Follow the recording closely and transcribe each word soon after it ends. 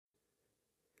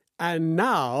And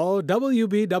now,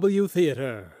 WBW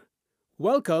Theater.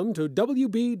 Welcome to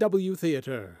WBW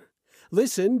Theater.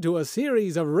 Listen to a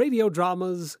series of radio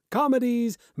dramas,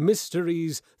 comedies,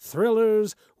 mysteries,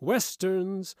 thrillers,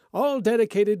 westerns, all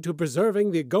dedicated to preserving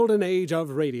the golden age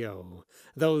of radio.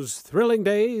 Those thrilling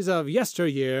days of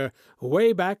yesteryear,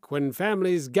 way back when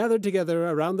families gathered together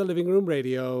around the living room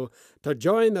radio to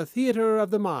join the theater of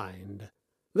the mind.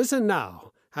 Listen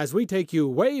now as we take you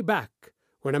way back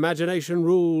when imagination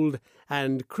ruled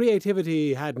and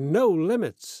creativity had no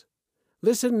limits.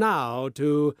 Listen now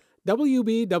to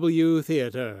WBW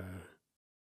Theater.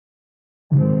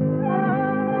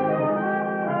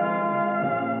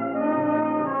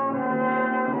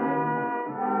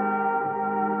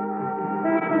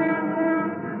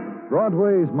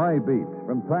 Broadway's My Beat,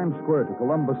 from Times Square to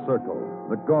Columbus Circle,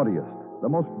 the gaudiest, the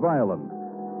most violent,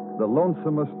 the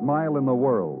lonesomest mile in the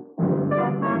world.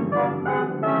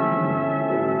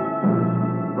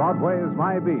 Broadway's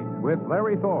My Beat, with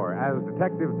Larry Thor as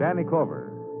Detective Danny Clover.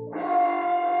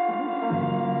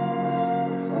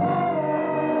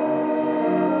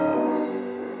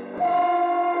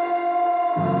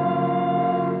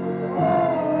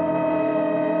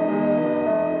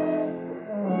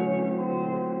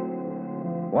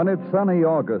 When it's sunny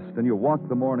August and you walk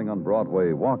the morning on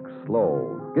Broadway, walk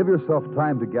slow. Give yourself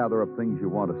time to gather up things you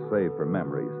want to save for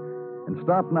memories. And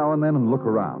stop now and then and look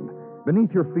around.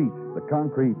 Beneath your feet, the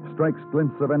concrete strikes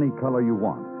glints of any color you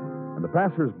want. And the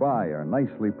passers-by are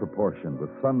nicely proportioned with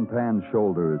sun-tanned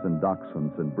shoulders and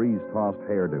dachshunds and breeze-tossed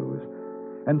hairdos.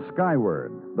 And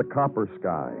skyward, the copper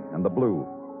sky and the blue.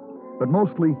 But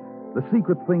mostly, the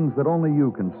secret things that only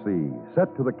you can see, set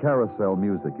to the carousel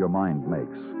music your mind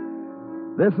makes.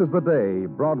 This is the day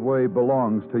Broadway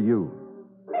belongs to you.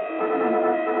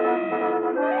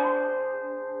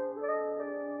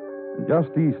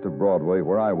 Just east of Broadway,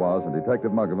 where I was, in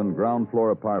Detective Muggavan, ground floor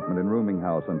apartment in rooming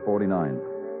house on 49.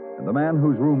 And the man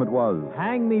whose room it was...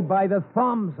 Hang me by the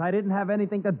thumbs. I didn't have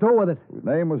anything to do with it. Whose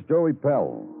name was Joey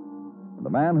Pell. And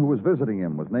the man who was visiting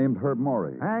him was named Herb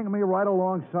Morey. Hang me right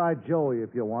alongside Joey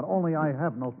if you want. Only I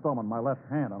have no thumb on my left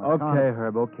hand. Okay,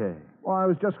 Herb, okay. Well, I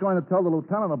was just going to tell the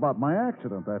lieutenant about my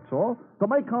accident, that's all. To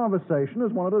make conversation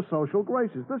is one of the social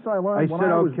graces. This I learned when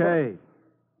I was... okay.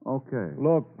 Okay.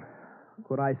 Look,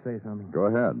 could I say something? Go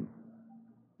ahead.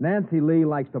 Nancy Lee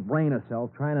likes to brain herself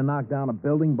trying to knock down a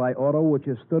building by auto which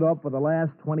has stood up for the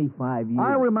last 25 years.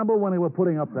 I remember when they were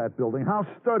putting up that building, how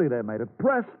sturdy they made it.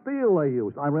 Pressed steel they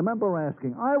used. I remember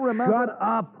asking. Shut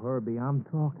up, Herbie. I'm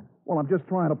talking. Well, I'm just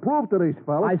trying to prove to these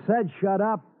fellas. I said shut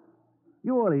up.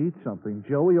 You ought to eat something,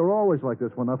 Joey. You're always like this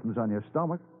when nothing's on your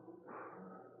stomach.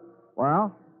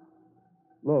 Well?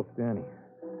 Look, Danny.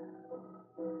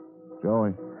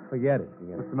 Joey. Forget it.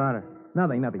 What's the matter?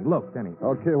 Nothing. Look, Danny.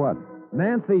 Okay, what?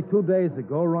 Nancy, 2 days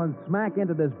ago, runs smack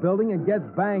into this building and gets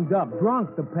banged up.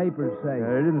 Drunk, the papers say.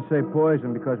 They didn't say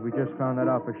poison because we just found that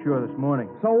out for sure this morning.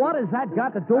 So what has that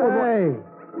got to do with Hey!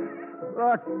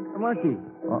 Look, a monkey.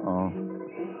 Uh-oh.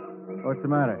 What's the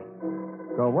matter?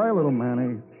 Go away, little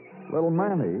Manny. Little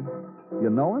Manny. You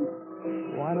know him?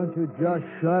 Why don't you just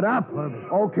shut up, Herbie?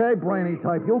 Okay, brainy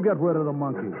type. You get rid of the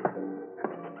monkey.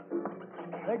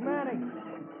 Big Manny.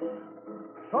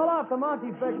 Pull off the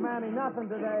monkey, Big Manny. Nothing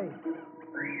today.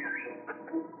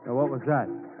 Now, what was that?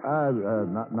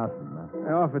 Nothing, man.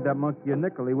 I offered that monkey a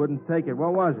nickel. He wouldn't take it.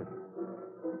 What was it?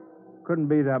 Couldn't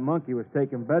be that monkey was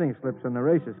taking betting slips on the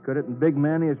races, could it? And Big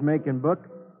Manny is making book?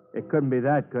 It couldn't be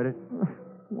that, could it?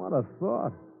 What a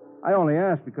thought. I only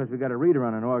asked because we got a reader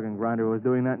on an organ grinder who was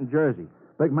doing that in Jersey.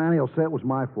 Big Manny will say it was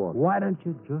my fault. Why don't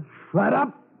you just shut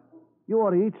up? You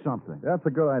ought to eat something. That's a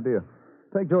good idea.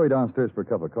 Take Joey downstairs for a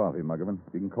cup of coffee, Muggavan.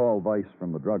 You can call Vice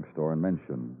from the drugstore and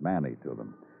mention Manny to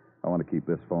them. I want to keep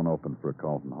this phone open for a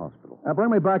call from the hospital. Now,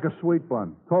 bring me back a sweet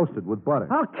bun, toasted with butter.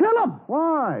 I'll kill him.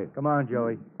 Why? Come on,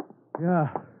 Joey. Yeah.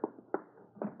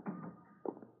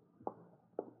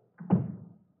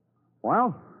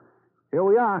 Well, here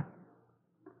we are.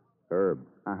 Herb.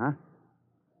 Uh-huh.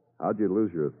 How'd you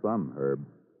lose your thumb, Herb?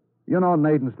 You know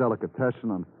Naden's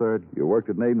Delicatessen on 3rd? You worked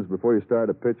at Naden's before you started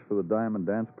to pitch for the Diamond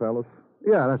Dance Palace?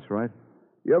 Yeah, that's right.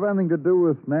 You have anything to do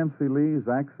with Nancy Lee's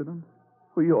accident?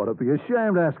 Well, you ought to be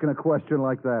ashamed asking a question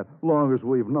like that, long as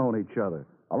we've known each other.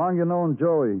 How long you known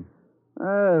Joey?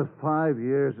 5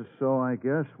 years or so, I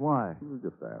guess. Why? I was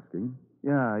just asking.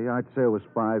 Yeah, I'd say it was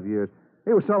 5 years.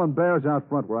 He was selling bears out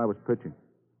front where I was pitching.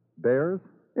 Bears?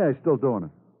 Yeah, he's still doing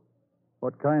it.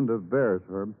 What kind of bears,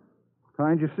 Herb?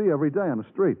 Kind you see every day on the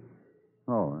street.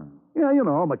 Oh, Yeah, you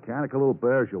know, mechanical little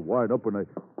bears you wind up when they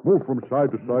move from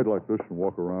side to side like this and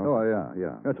walk around. oh,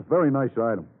 yeah. That's a very nice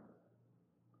item.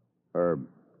 Herb,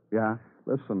 Yeah?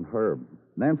 Listen, Herb,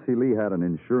 Nancy Lee had an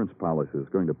insurance policy that's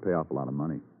going to pay off a lot of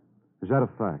money. Is that a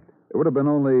fact? It would have been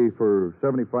only for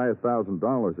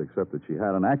 $75,000, except that she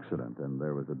had an accident, and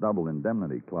there was a double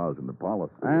indemnity clause in the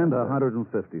policy. And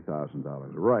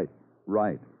 $150,000. Right.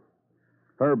 Right.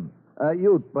 Herb,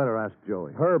 You'd better ask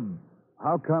Joey. Herb,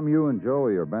 how come you and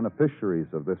Joey are beneficiaries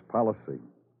of this policy?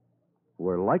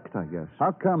 We're liked, I guess.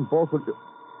 How come both of you...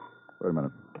 Wait a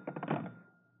minute.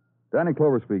 Danny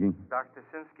Clover speaking. Dr.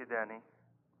 Sinsky, Danny.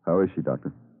 How is she,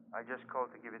 Doctor? I just called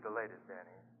to give you the latest,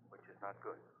 Danny, which is not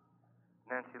good.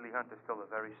 Nancy Lee Hunt is still a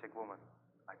very sick woman.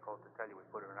 I called to tell you we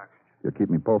put her in oxygen. You'll keep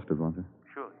me posted, won't you?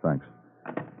 Surely. Thanks.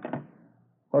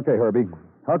 Okay, Herbie.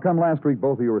 How come last week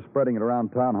both of you were spreading it around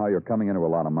town how you're coming into a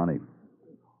lot of money?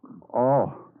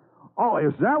 Oh,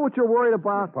 is that what you're worried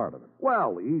about? Part of it.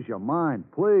 Well, ease your mind,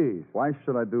 please. Why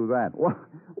should I do that? Well,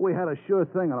 we had a sure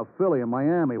thing on a filly in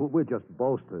Miami. We're just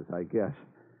boasters, I guess.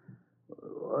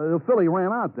 The filly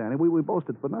ran out, Danny. We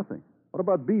boasted for nothing. What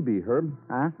about BB, Herb?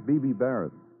 Huh? BB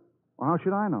Barrett. Well, how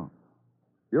should I know?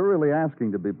 You're really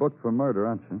asking to be booked for murder,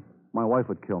 aren't you? My wife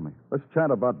would kill me. Let's chat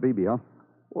about BB, huh?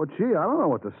 Well, gee, I don't know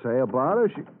what to say about her.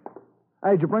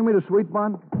 Hey, did you bring me the sweet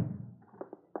bun?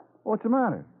 What's the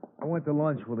matter? I went to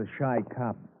lunch with a shy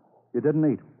cop. You didn't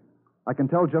eat. I can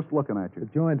tell just looking at The you.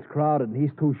 joint's crowded, and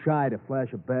he's too shy to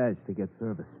flash a badge to get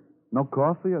service. No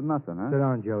coffee or nothing, huh? Sit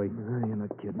down, Joey. You're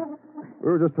not kidding.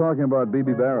 We were just talking about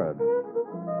BB Barrett.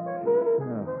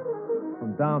 Oh,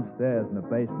 from downstairs in the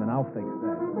basement, I'll fix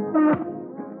that.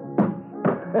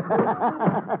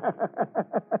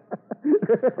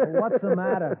 What's the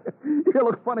matter? You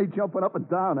look funny jumping up and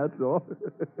down, that's all.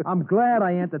 I'm glad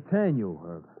I entertain you,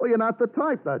 Herb. Well, you're not the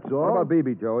type, that's all. What about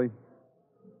BB, Joey?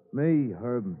 Me,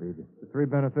 Herb, and baby. The three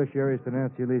beneficiaries to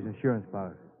Nancy Lee's insurance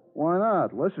policy. Why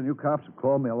not? Listen, you cops have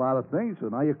called me a lot of things, so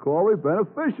now you call me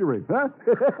beneficiary, huh?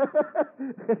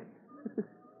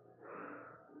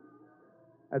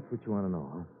 That's what you want to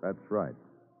know, huh? That's right.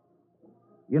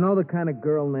 You know the kind of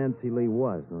girl Nancy Lee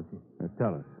was, don't you?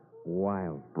 Tell us.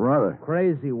 Wild. Brother.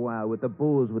 Crazy wild, with the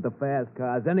booze, with the fast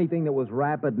cars. Anything that was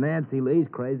rapid, Nancy Lee's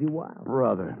crazy wild.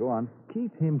 Brother. Go on.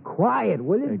 Keep him quiet,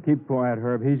 will you? Hey, keep quiet,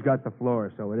 Herb. He's got the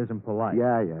floor, so it isn't polite.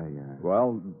 Yeah.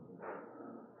 Well,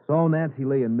 So Nancy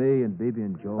Lee and me and Bibi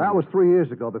and Joe. That was 3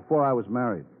 years ago, before I was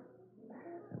married.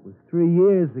 That was 3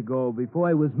 years ago, before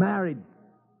I was married.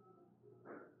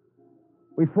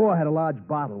 We four had a large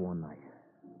bottle one night.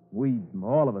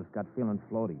 All of us got feeling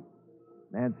floaty.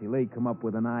 Nancy Lee come up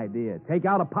with an idea. Take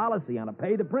out a policy on it,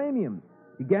 pay the premiums.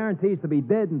 He guarantees to be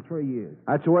dead in 3 years.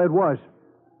 That's the way it was.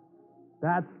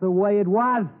 That's the way it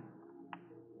was.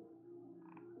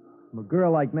 From a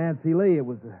girl like Nancy Lee, it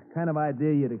was the kind of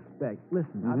idea you'd expect.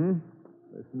 Listen,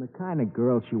 listen, the kind of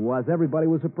girl she was, everybody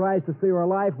was surprised to see her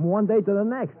alive from one day to the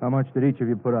next. How much did each of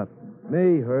you put up?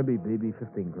 Me, Herbie, BB,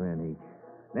 15 grand each.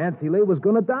 Nancy Lee was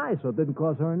going to die, so it didn't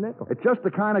cost her a nickel. It's just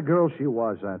the kind of girl she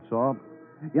was, that's all.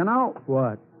 You know,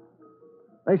 What?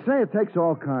 they say it takes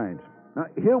all kinds. Now,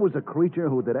 here was a creature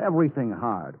who did everything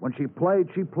hard. When she played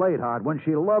hard. When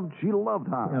she loved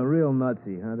hard. Now, real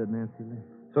nutsy, huh, that Nancy Lee?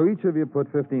 so each of you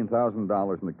put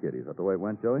 $15,000 in the kitty. Is that the way it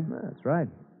went, Joey? That's right.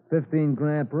 15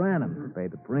 grand per annum to pay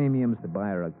the premiums, to buy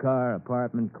her a car,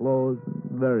 apartment, clothes,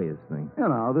 and various things. You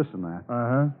know, this and that.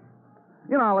 Uh-huh.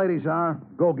 You know how ladies are.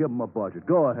 Go give them a budget.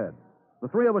 Go ahead. The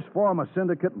three of us form a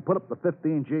syndicate and put up the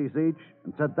 15 G's each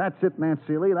and said, that's it,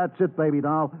 Nancy Lee. That's it, baby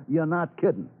doll. You're not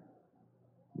kidding.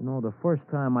 You know, the first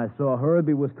time I saw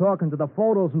Herbie was talking to the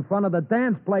photos in front of the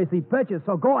dance place he pitches,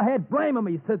 so go ahead, blame him.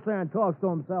 He sits there and talks to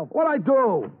himself. What'd I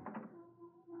do?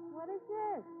 What is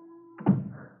this?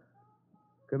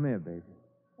 Come here, baby.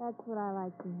 That's what I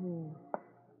like to hear.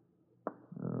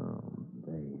 Oh,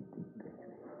 baby.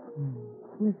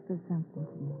 Whisper something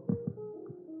to me.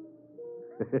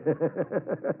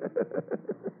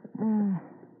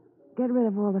 Get rid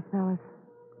of all the fellas.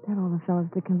 Tell all the fellas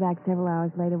to come back several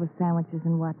hours later with sandwiches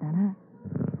and whatnot, huh?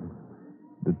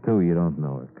 The two you don't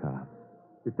know are cops.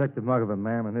 Detective Muggavan,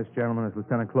 ma'am, and this gentleman is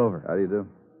Lieutenant Clover. How do you do?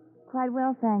 Quite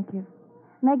well, thank you.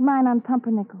 Make mine on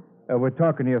pumpernickel. We're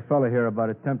talking to your fella here about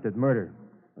attempted murder.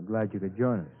 I'm glad you could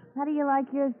join us. How do you like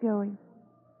yours, Joey?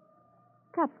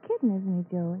 Cop's kidding, isn't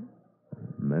he, Joey?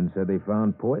 Men said they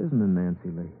found poison in Nancy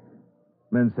Lee.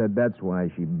 Men said that's why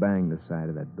she banged the side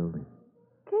of that building.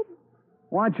 Kidding?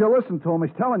 Why don't you listen to him?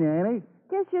 He's telling you, ain't he?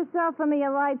 Kiss yourself for me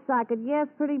a light socket. Yes,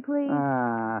 pretty please.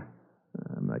 Ah.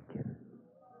 I'm not kidding.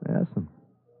 Ask them.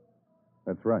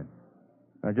 That's right.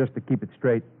 Now, just to keep it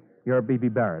straight, you're B.B.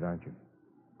 Barrett, aren't you?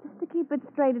 Just to keep it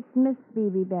straight, it's Miss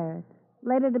B.B. Barrett.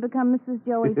 Later to become Mrs.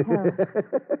 Joey Terry.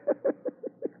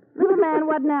 Little man,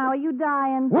 what now? Are you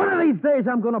dying? One of these days,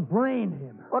 I'm going to brain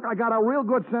him. Look, I got a real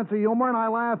good sense of humor, and I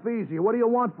laugh easy. What do you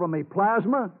want from me,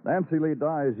 plasma? Nancy Lee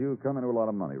dies, you come into a lot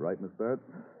of money, right, Miss Barrett?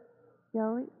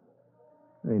 Joey?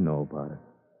 They know about it.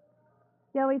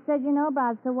 Joey said you know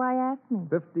about it, so why ask me?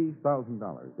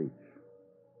 $50,000 each.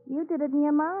 You did it in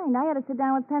your mind. I had to sit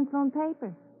down with pencil and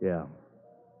paper. Yeah.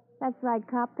 That's right,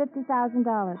 cop.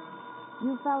 $50,000.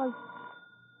 You fellas...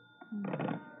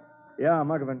 Yeah,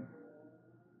 Muggavan.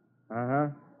 Uh-huh.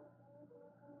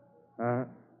 Uh-huh.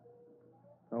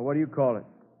 Oh, what do you call it?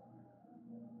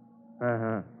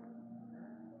 Uh-huh.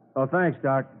 Oh, thanks,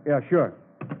 Doc. Yeah, sure.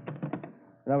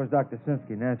 That was Dr.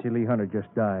 Sinsky. Nancy Lee Hunter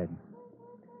just died.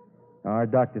 Now, our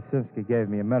Dr. Sinsky gave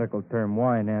me a medical term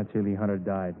why Nancy Lee Hunter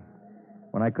died.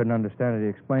 When I couldn't understand it, he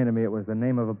explained to me it was the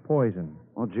name of a poison.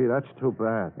 Oh, gee, that's too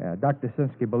bad. Yeah, Dr.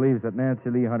 Sinsky believes that Nancy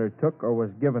Lee Hunter took or was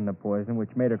given the poison, which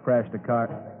made her crash the car.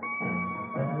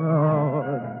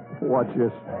 Oh, watch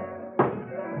this.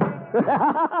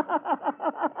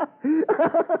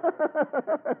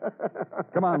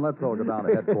 Come on, let's all go down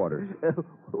to headquarters.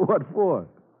 What for?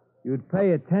 You'd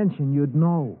pay attention, you'd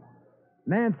know.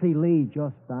 Nancy Lee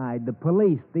just died. The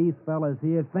police, these fellas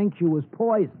here, think she was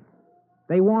poisoned.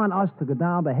 They want us to go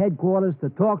down to headquarters to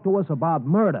talk to us about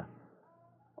murder.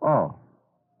 Oh.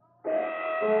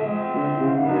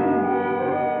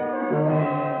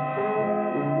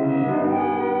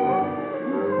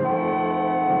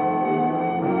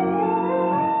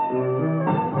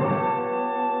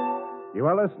 You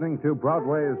are listening to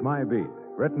Broadway's My Beat,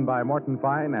 written by Morton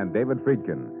Fine and David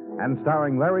Friedkin, and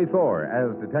starring Larry Thor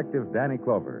as Detective Danny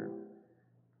Clover.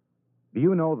 Do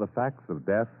you know the facts of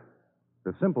death?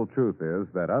 The simple truth is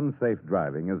that unsafe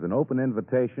driving is an open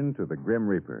invitation to the Grim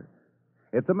Reaper.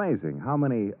 It's amazing how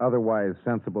many otherwise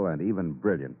sensible and even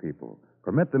brilliant people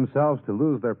permit themselves to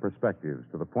lose their perspectives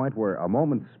to the point where a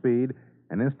moment's speed,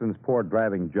 an instant's poor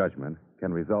driving judgment,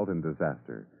 can result in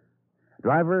disaster.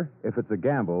 Driver, if it's a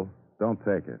gamble, don't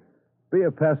take it. Be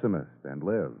a pessimist and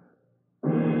live.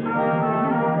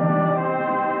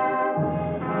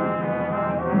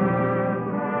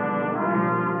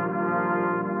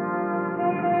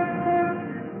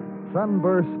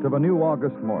 Sunburst of a new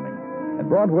August morning, and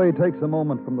Broadway takes a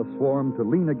moment from the swarm to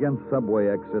lean against subway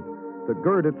exit, to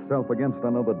gird itself against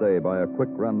another day by a quick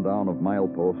rundown of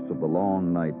mileposts of the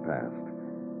long night past.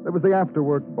 There was the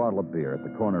after-work bottle of beer at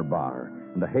the corner bar,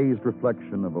 and the hazed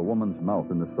reflection of a woman's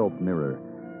mouth in the soap mirror.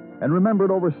 And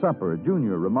remembered over supper,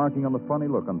 Junior remarking on the funny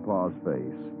look on Pa's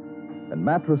face. And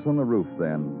mattress on the roof,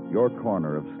 then, your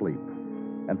corner of sleep.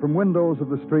 And from windows of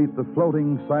the street, the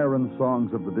floating siren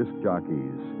songs of the disc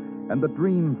jockeys. And the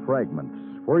dream fragments,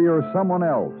 where you're someone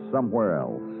else, somewhere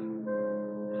else.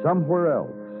 Somewhere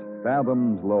else,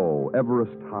 fathoms low,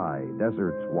 Everest high,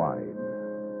 deserts wide.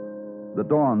 The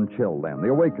dawn chill, then, the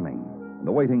awakening,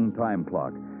 the waiting time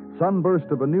clock. Sunburst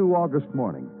of a new August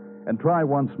morning. And try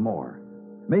once more.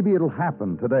 Maybe it'll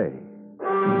happen today.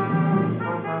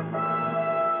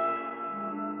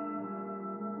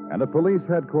 And at police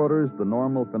headquarters, the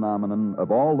normal phenomenon of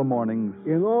all the mornings.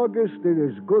 In August, it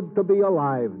is good to be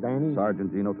alive, Danny.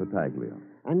 Sergeant Gino Tartaglia.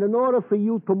 And in order for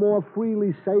you to more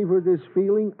freely savor this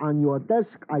feeling, on your desk,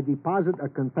 I deposit a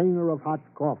container of hot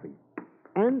coffee.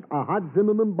 And a hot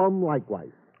Zimmerman bun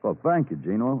likewise. Well, thank you,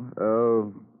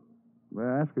 Gino. May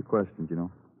I ask a question,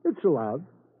 Gino? It's allowed.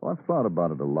 Well, I've thought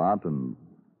about it a lot, and,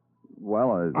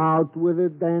 well, Out with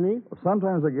it, Danny.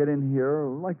 sometimes I get in here,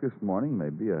 like this morning,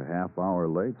 maybe a half hour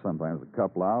late, sometimes a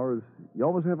couple hours. You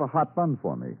always have a hot bun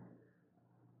for me.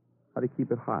 How do you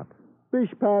keep it hot? Bish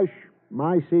Pash,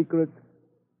 my secret.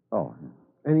 Oh,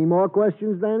 Any more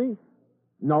questions, Danny?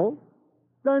 No?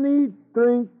 Then eat,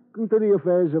 drink, into the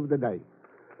affairs of the day.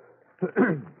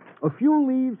 A few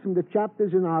leaves from the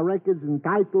chapters in our records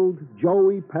entitled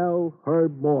Joey Pell,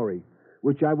 Herb Morey,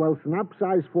 which I will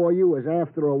synopsize for you as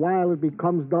after a while it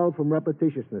becomes dull from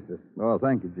repetitiousness. oh,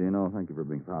 thank you, Gino. Thank you for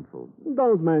being thoughtful.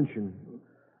 Don't mention.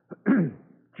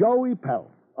 Joey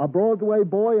Pell, a Broadway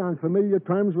boy on familiar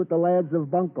terms with the lads of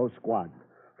Bunko Squad,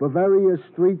 for various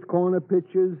street corner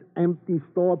pitches, empty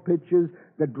store pitches,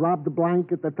 the dropped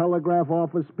blank at the telegraph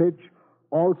office pitch,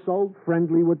 also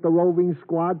friendly with the roving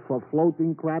squad for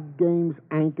floating crab games,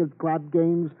 anchored crab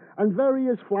games, and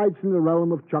various flights in the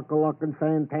realm of Chuckaluck and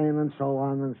Fantan and so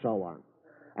on and so on.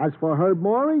 As for Herb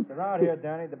Morey... They're out here,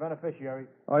 Danny, the beneficiaries.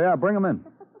 Oh, yeah, bring him in.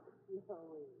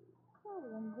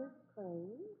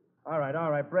 All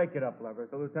right, break it up, lovers.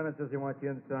 The lieutenant says he wants you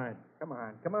inside. Come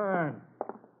on.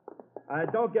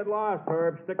 Don't get lost,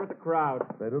 Herb. Stick with the crowd.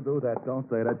 They do that, don't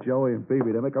they? That Joey and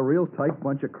Phoebe. They make a real tight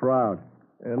bunch of crowd.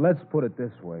 Let's put it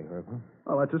this way, Herb.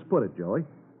 Oh, let's just put it, Joey.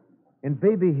 In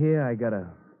baby here, I got a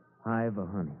hive of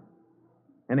honey.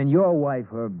 And in your wife,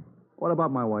 Herb, What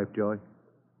about my wife, Joey?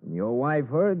 And your wife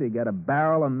heard they got a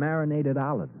barrel of marinated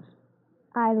olives.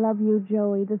 I love you,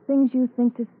 Joey. The things you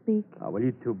think to speak. Oh, will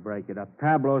you two break it up?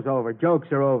 Tableau's over.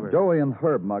 Jokes are over. Joey and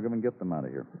Herb, mug 'em and get them out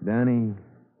of here. Danny,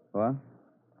 What?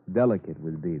 delicate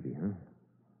with Bibi, huh?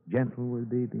 Gentle with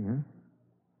Bibi, huh?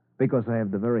 Because I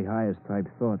have the very highest type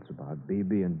thoughts about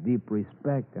Bibi and deep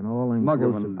respect and all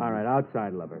inclusive. All right,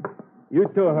 outside, lover. You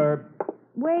too, Herb.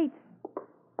 Wait.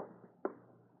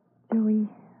 Joey,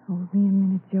 hold me a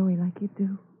minute, Joey, like you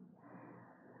do.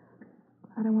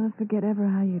 I don't want to forget ever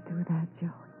how you do that, Joey.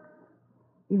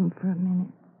 Even for a minute.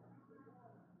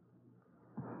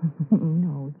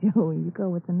 No, Joey, you go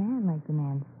with the man like the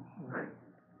man said.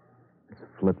 It's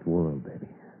a flipped world, baby.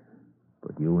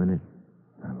 But you in it,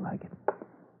 I like it.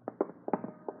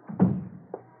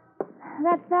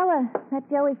 That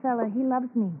Joey fella, he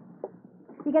loves me.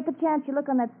 You get the chance, you look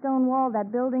on that stone wall,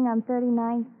 that building on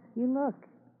 39th. You look.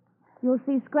 You'll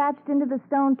see scratched into the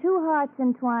stone 2 hearts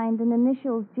entwined and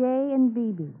initials J and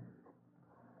BB.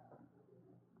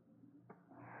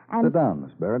 And... Sit down,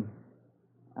 Miss Barrett.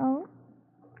 Oh?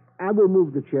 I will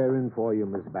move the chair in for you,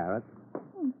 Miss Barrett.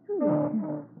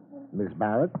 Miss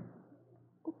Barrett?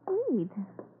 Sweet.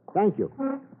 Thank you.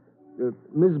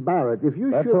 Miss Barrett, if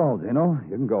you That's should... all, Gino.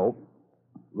 You can go.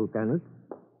 Lieutenant?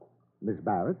 Miss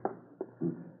Barrett?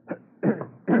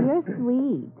 You're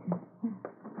sweet.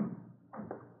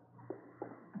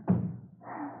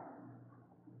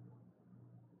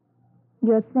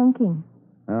 You're thinking.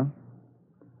 Huh?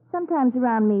 Sometimes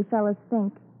around me, fellas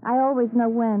think. I always know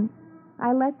when.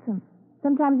 I let them.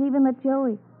 Sometimes even let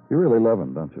Joey. You really love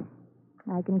him, don't you?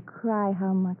 I can cry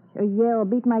how much, or yell,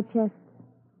 beat my chest.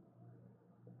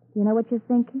 You know what you're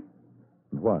thinking?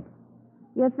 What?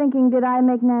 You're thinking, did I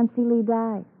make Nancy Lee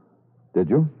die? Did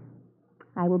you?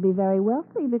 I will be very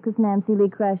wealthy because Nancy Lee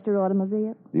crashed her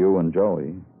automobile. You and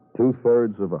Joey.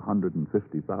 2/3 of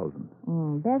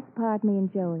 150,000. Best part, me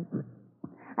and Joey.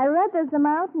 I read there's a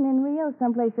mountain in Rio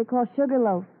someplace they call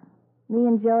Sugarloaf. Me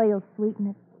and Joey will sweeten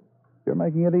it. You're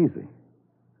making it easy.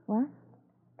 What?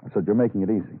 I said you're making it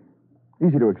easy.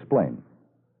 Easy to explain.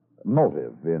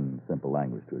 Motive in simple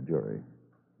language to a jury.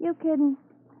 You kidding?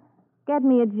 Get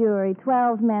me a jury,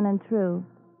 12 men and true.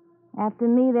 After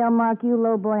me, they'll mark you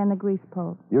low boy on the grease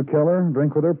pole. You kill her,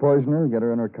 drink with her, poison her, get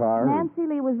her in her car. Nancy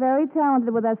Lee was very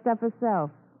talented with that stuff herself.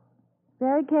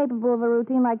 Very capable of a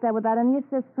routine like that without any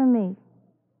assist from me.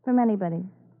 From anybody.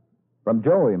 From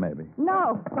Joey, maybe.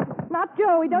 No, not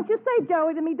Joey. Don't you say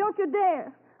Joey to me. Don't you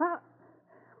dare.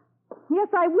 Yes,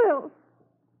 I will.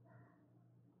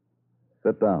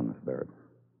 Sit down, Miss Barrett.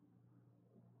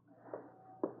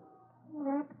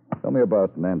 Tell me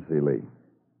about Nancy Lee.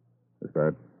 Miss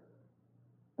Barrett.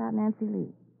 About Nancy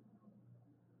Lee.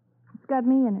 It's got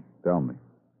me in it. Tell me.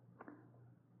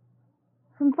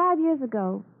 From 5 years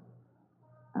ago.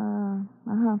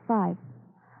 5.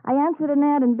 I answered an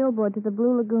ad in Billboard to the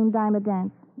Blue Lagoon Dime a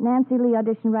Dance. Nancy Lee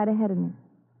auditioned right ahead of me.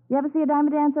 You ever see a Dime a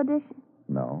Dance audition?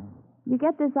 No. You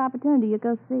get this opportunity, you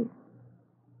go see.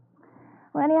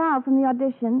 Well, anyhow, from the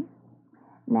audition,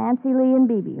 Nancy Lee and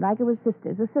Bibi, like it was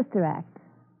sisters, a sister act.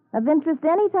 Of interest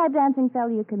to any type dancing fellow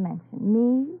you can mention.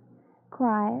 Me,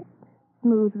 quiet,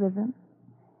 smooth rhythm.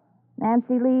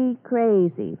 Nancy Lee,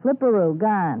 crazy, flipperoo,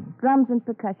 gone, drums and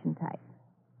percussion type.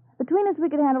 Between us, we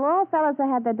could handle all fellas that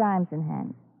had their dimes in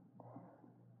hand.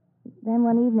 Then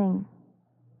one evening,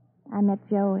 I met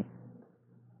Joey.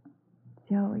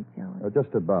 Joey.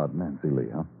 Just about Nancy Lee,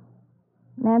 huh?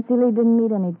 Nancy Lee didn't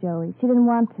meet any Joey. She didn't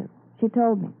want to. She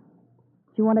told me.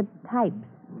 She wanted types.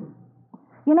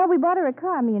 You know, we bought her a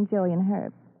car, me and Joey and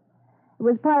Herb. It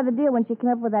was part of the deal when she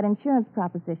came up with that insurance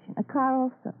proposition. A car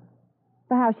also.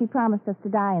 For how she promised us to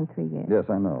die in 3 years. Yes,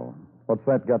 I know. What's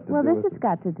that got to do with... Well, this with has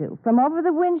got to do. From over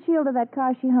the windshield of that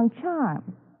car, she hung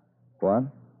charms. What?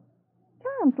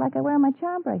 Charms, like I wear on my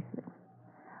charm bracelet.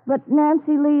 But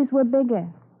Nancy Lee's were bigger.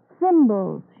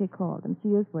 Symbols, she called them. She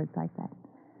used words like that.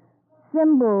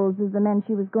 Symbols is the men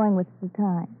she was going with at the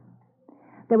time.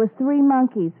 There were 3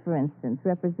 monkeys, for instance,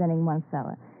 representing one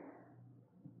fella.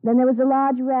 Then there was a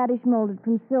large radish molded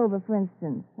from silver, for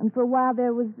instance. And for a while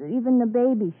there was even a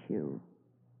baby shoe.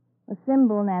 A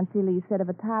symbol, Nancy Lee said, of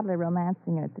a toddler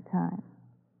romancing her at the time.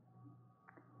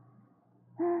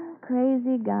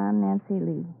 Crazy gone, Nancy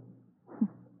Lee.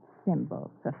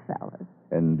 Symbols for fellas.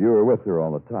 And you were with her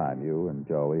all the time, you and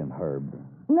Joey and Herb.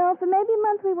 No, for maybe a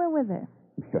month we were with her.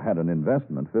 You had an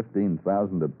investment,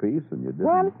 $15,000 apiece, and you didn't...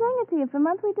 Well, I'm saying it to you. For a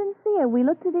month we didn't see her. We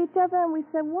looked at each other and we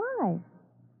said, why?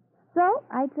 So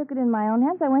I took it in my own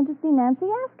hands. I went to see Nancy,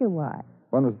 ask her why.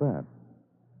 When was that?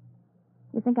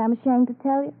 You think I'm ashamed to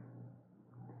tell you?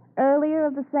 Earlier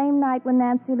of the same night when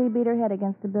Nancy Lee beat her head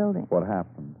against the building. What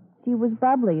happened? She was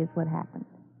bubbly is what happened.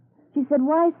 She said,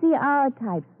 why see our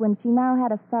types when she now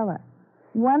had a fella?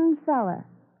 One fella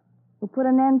who put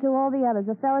an end to all the others,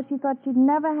 a fella she thought she'd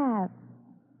never have.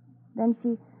 Then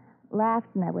she laughed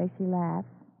in that way she laughs,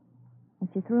 and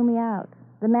she threw me out.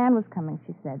 The man was coming,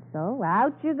 she said, so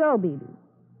out you go, Bibi.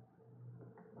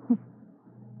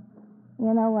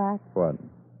 You know what? What?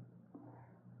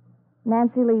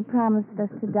 Nancy Lee promised us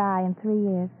to die in 3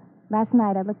 years. Last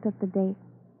night I looked up the date.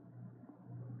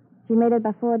 She made it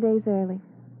about 4 days early.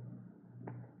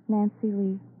 Nancy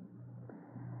Lee.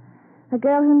 A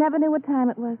girl who never knew what time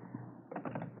it was.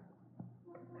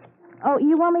 Oh,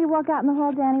 you want me to walk out in the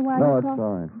hall, Danny, while No, you it's talk?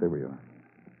 all right. Stay where you are.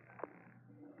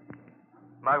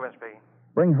 Muggavan speaking.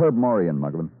 Bring Herb Morey in,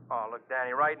 Muggavan. Oh, look,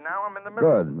 Danny, right now I'm in the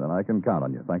middle. Good. Then I can count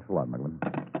on you. Thanks a lot, Muggavan.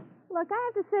 Look,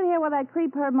 I have to sit here while that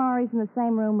creep Herb Morey's in the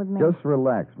same room with me. Just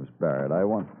relax, Miss Barrett. I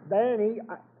want... Danny,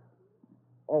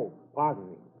 Oh, pardon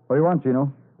me. What do you want,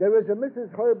 Gino? There is a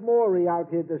Mrs. Herb Morey out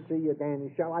here to see you,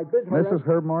 Danny. Shall I bid her Mrs.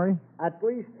 Herb Morey? at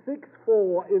least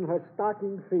 6'4" in her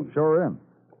stocking feet? Show her in.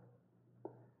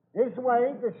 This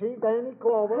way to see Danny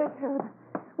Clover. Herb,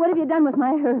 what have you done with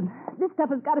my Herb? This stuff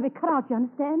has got to be cut out, you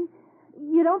understand?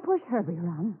 You don't push Herbie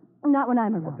around. Not when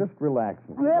I'm around. Just relax,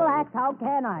 Mrs. Relax, how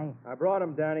can I? I brought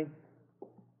him, Danny.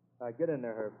 Get in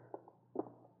there, Herb.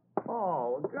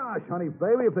 Oh, gosh, honey,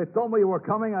 baby, if they told me you were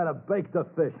coming, I'd have baked the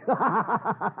fish.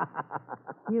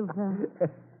 You've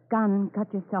gone and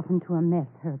got yourself into a mess,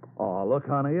 Herb. Oh, look,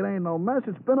 honey, it ain't no mess.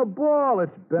 It's been a ball.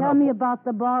 It's been Tell me about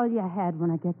the ball you had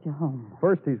when I get you home.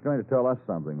 First, he's going to tell us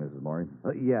something, Mrs. Morey.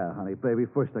 Yeah, honey, baby.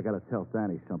 First, I got to tell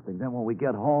Danny something. Then when we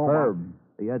get home... Herb.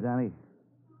 Yeah, Danny?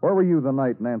 Where were you the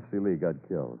night Nancy Lee got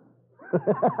killed?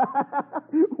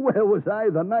 Where was I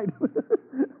the night?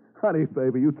 Honey,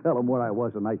 baby, you tell him where I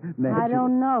was the night. Nancy... I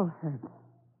don't know, Herb.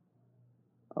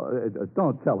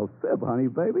 Don't tell a fib, honey,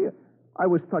 baby. I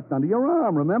was tucked under your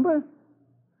arm, remember?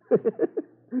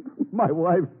 My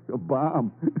wife's a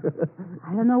bomb.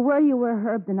 I don't know where you were,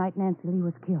 Herb, the night Nancy Lee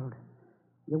was killed.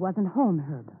 You wasn't home,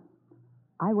 Herb.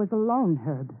 I was alone,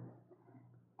 Herb.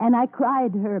 And I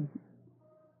cried, Herb.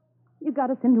 You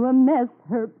got us into a mess,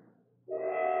 Herb.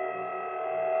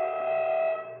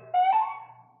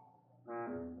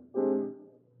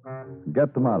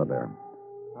 Get them out of there.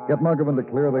 Get Muggavan to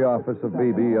clear the office of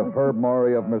BB of Herb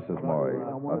Morey of Mrs. Morey.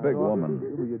 A big woman.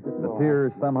 The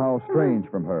tears somehow strange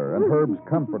from her, and Herb's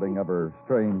comforting of her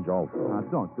strange also. Now,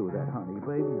 don't do that, honey,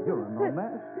 baby. You're in no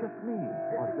mess. Just me.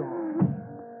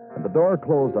 And the door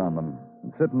closed on them,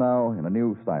 and sit now in a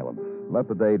new silence. Let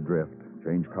the day drift,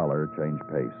 change color, change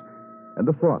pace. And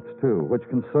the thoughts, too, which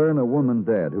concern a woman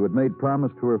dead who had made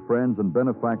promise to her friends and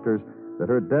benefactors that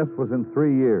her death was in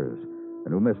 3 years,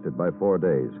 and who missed it by 4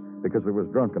 days because there was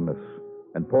drunkenness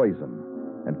and poison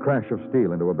and crash of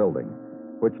steel into a building,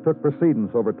 which took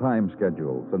precedence over time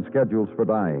schedules and schedules for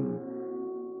dying.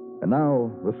 And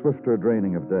now, the swifter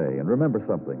draining of day. And remember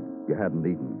something you hadn't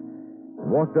eaten.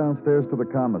 Walk downstairs to the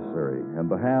commissary, and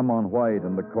the ham on white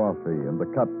and the coffee and the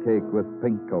cupcake with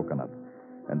pink coconut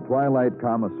and twilight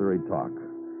commissary talk.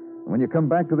 And when you come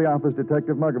back to the office,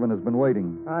 Detective Muggavan has been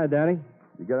waiting. Hi, Danny.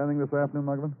 You get anything this afternoon,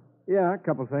 Muggavan? Yeah, a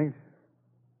couple things.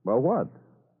 Well, what?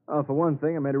 Oh, for one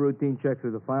thing, I made a routine check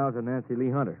through the files on Nancy Lee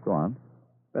Hunter. Go on.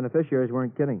 Beneficiaries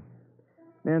weren't kidding.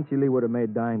 Nancy Lee would have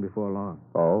made dying before long.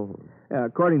 Oh?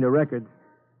 According to records,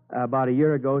 about a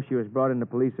year ago, she was brought into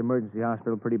police emergency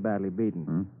hospital pretty badly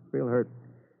beaten. Real hurt.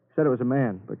 Said it was a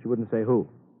man, but she wouldn't say who.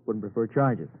 Wouldn't prefer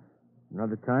charges.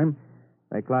 Another time,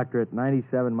 they clocked her at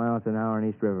 97 miles an hour on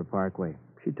East River Parkway.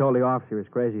 She told the officer it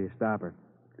was crazy to stop her.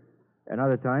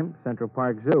 Another time, Central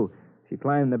Park Zoo. She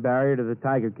climbed the barrier to the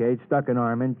tiger cage, stuck an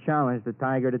arm in, challenged the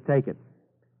tiger to take it.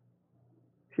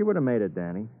 She would have made it,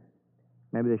 Danny.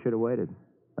 Maybe they should have waited.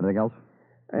 Anything else?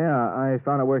 Yeah, I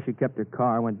found out where she kept her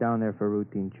car, went down there for a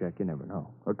routine check. You never know.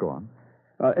 Oh, go on.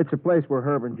 It's a place where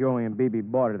Herb and Joey and BB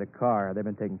bought her the car. They've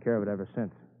been taking care of it ever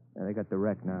since. Yeah, they got the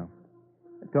wreck now.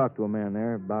 I talked to a man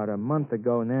there. About a month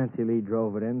ago, Nancy Lee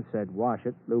drove it in, said wash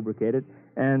it, lubricate it,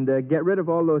 and get rid of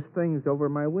all those things over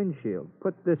my windshield.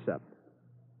 Put this up.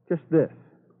 Just this.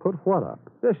 Put what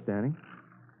up? This, Danny.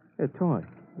 A toy.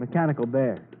 Mechanical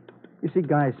bear. You see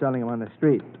guys selling them on the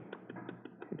street.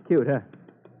 It's cute, huh?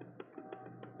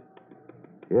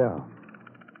 Yeah.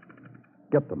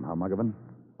 Get them, huh, Muggavan?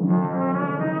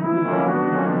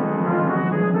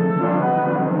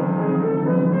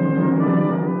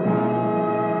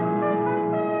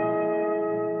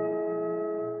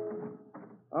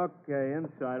 Okay,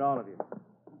 inside, all of you.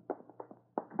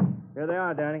 Here they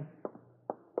are, Danny.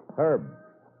 Herb,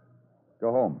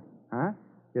 go home. Huh?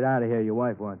 Get out of here. Your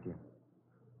wife wants you.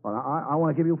 Well, I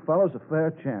want to give you fellows a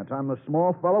fair chance. I'm the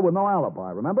small fellow with no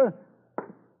alibi, remember?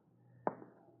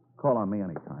 Call on me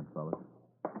anytime, fellas.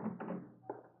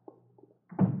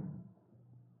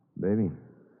 Baby,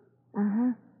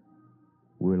 Uh-huh.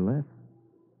 we're left.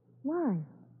 Why?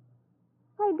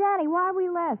 Hey, Danny, why are we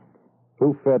left?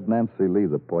 Who fed Nancy Lee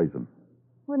the poison?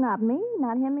 Well, not me,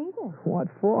 not him either. What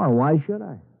for? Why should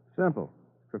I? Simple.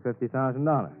 For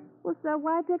 $50,000. Well, so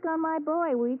why pick on my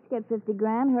boy? We each get 50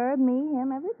 grand, Herb, me,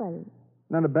 him, everybody.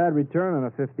 Not a bad return on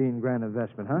a 15-grand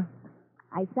investment, huh?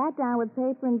 I sat down with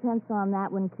paper and pencil on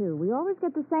that one, too. We always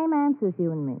get the same answers,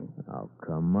 you and me. Oh,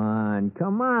 come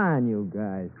on, you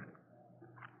guys.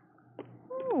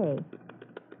 Hey,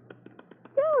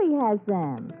 Joey has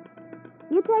them.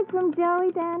 You take from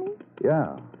Joey, Danny?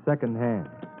 Yeah. Second hand.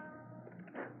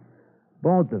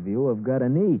 Both of you have got to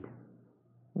eat.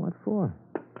 What for?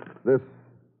 This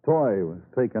toy was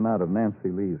taken out of Nancy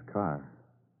Lee's car.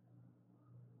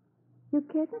 You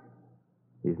kidding?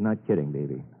 He's not kidding,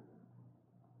 baby.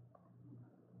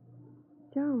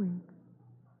 Joey,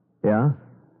 Yeah?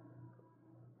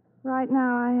 right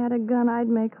now I had a gun, I'd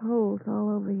make holes all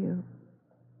over you.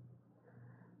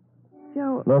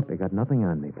 Joe, Look, they got nothing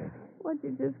on me, baby. what'd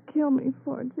you just kill me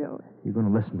for, Joey? You're going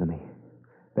to listen to me.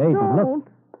 Baby, look.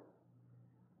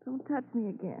 Don't touch me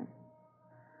again.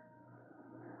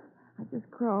 I just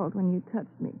crawled when you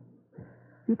touched me.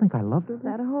 You think I loved her?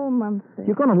 That whole month there.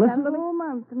 You're gonna listen that to me? whole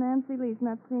month, Nancy Lee's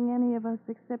not seeing any of us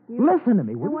except you. Listen to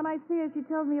me, will And you? when I see her, she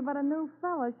tells me about a new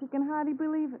fella. She can hardly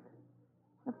believe it.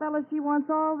 A fella she wants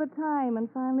all the time and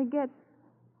finally gets.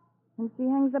 And she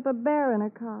hangs up a bear in her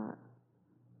car.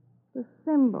 The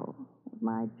symbol of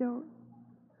my Joey.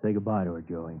 Say goodbye to her,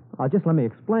 Joey. Oh, just let me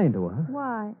explain to her, huh?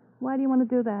 Why? Why do you want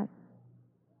to do that?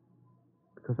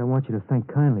 Because I want you to think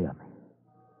kindly of me.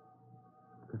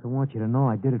 Because I want you to know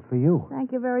I did it for you.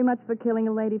 Thank you very much for killing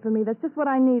a lady for me. That's just what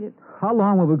I needed. How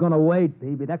long were we going to wait,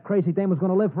 baby? That crazy dame was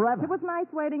going to live forever. It was nice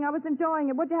waiting. I was enjoying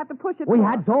it. What'd you have to push it We for?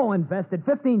 had dough invested,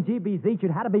 15 GBs each.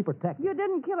 It had to be protected. You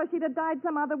didn't kill her. She'd have died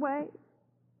some other way.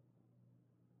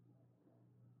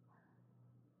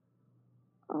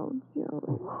 Oh, Joey.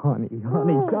 Oh, honey,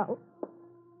 God.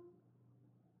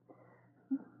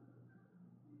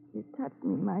 You touched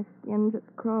me. My skin just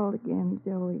crawled again,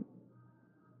 Joey.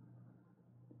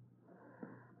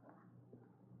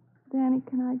 Danny,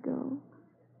 can I go?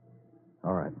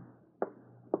 All right.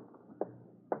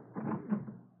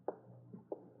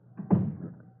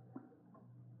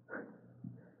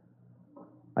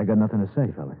 I got nothing to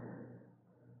say, fellas.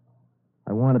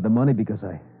 I wanted the money because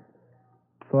I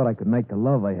thought I could make the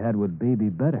love I had with Baby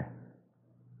better.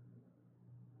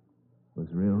 It was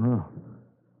real wrong.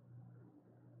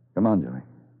 Come on, Joey.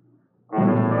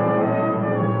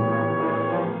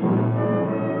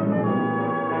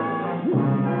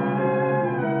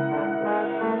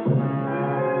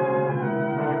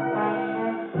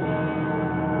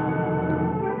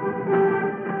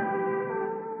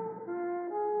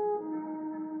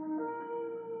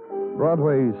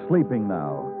 Broadway's sleeping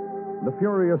now. The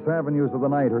furious avenues of the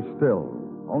night are still.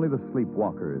 Only the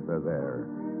sleepwalkers are there.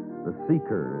 The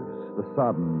seekers, the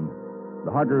sodden,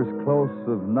 the huggers close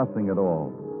of nothing at all.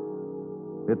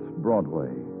 It's Broadway,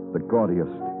 the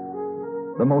gaudiest,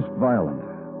 the most violent,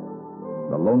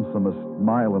 the lonesomest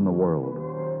mile in the world.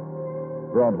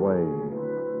 Broadway,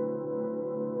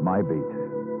 my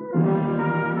beat.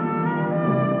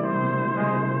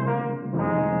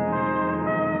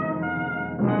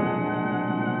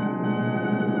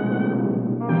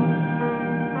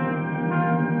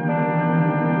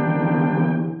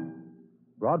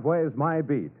 Broadway's My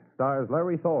Beat stars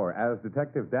Larry Thor as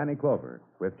Detective Danny Clover,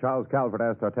 with Charles Calvert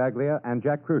as Tartaglia and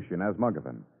Jack Crucian as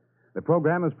Muggavan. The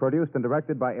program is produced and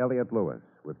directed by Elliott Lewis,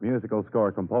 with musical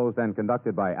score composed and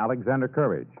conducted by Alexander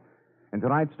Courage. In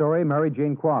tonight's story, Mary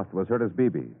Jean Croft was heard as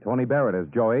Bibi, Tony Barrett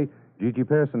as Joey, Gigi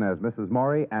Pearson as Mrs.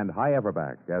 Maury, and Hy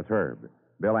Everback as Herb.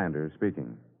 Bill Anders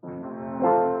speaking.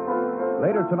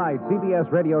 Later tonight, CBS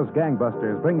Radio's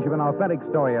Gangbusters brings you an authentic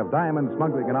story of diamond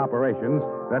smuggling and operations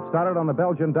that started on the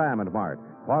Belgian Diamond Mart,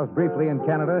 paused briefly in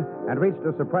Canada, and reached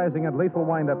a surprising and lethal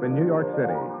windup in New York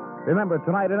City. Remember,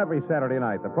 tonight and every Saturday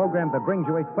night, the program that brings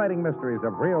you exciting mysteries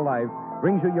of real life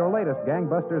brings you your latest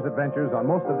Gangbusters adventures on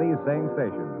most of these same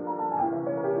stations.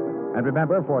 And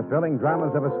remember, for thrilling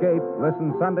dramas of escape,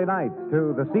 listen Sunday nights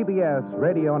to the CBS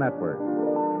Radio Network.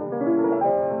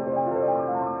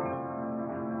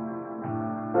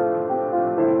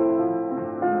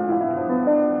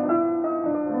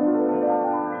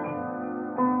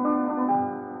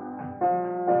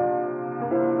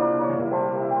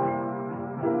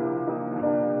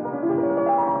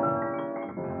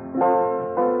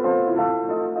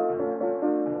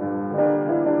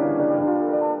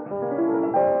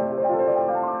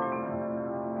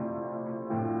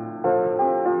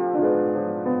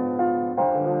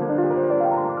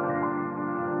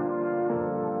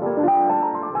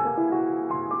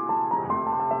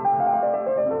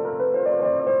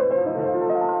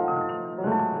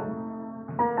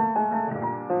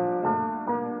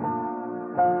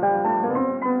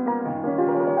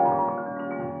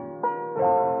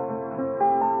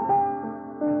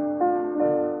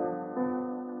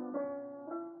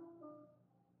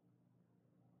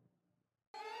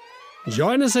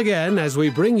 Join us again as we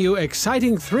bring you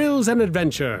exciting thrills and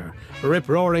adventure,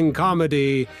 rip-roaring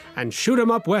comedy, and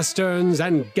shoot-'em-up westerns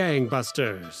and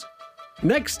gangbusters.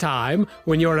 Next time,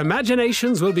 when your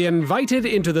imaginations will be invited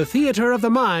into the theater of the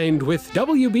mind with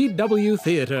WBW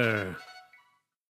Theater.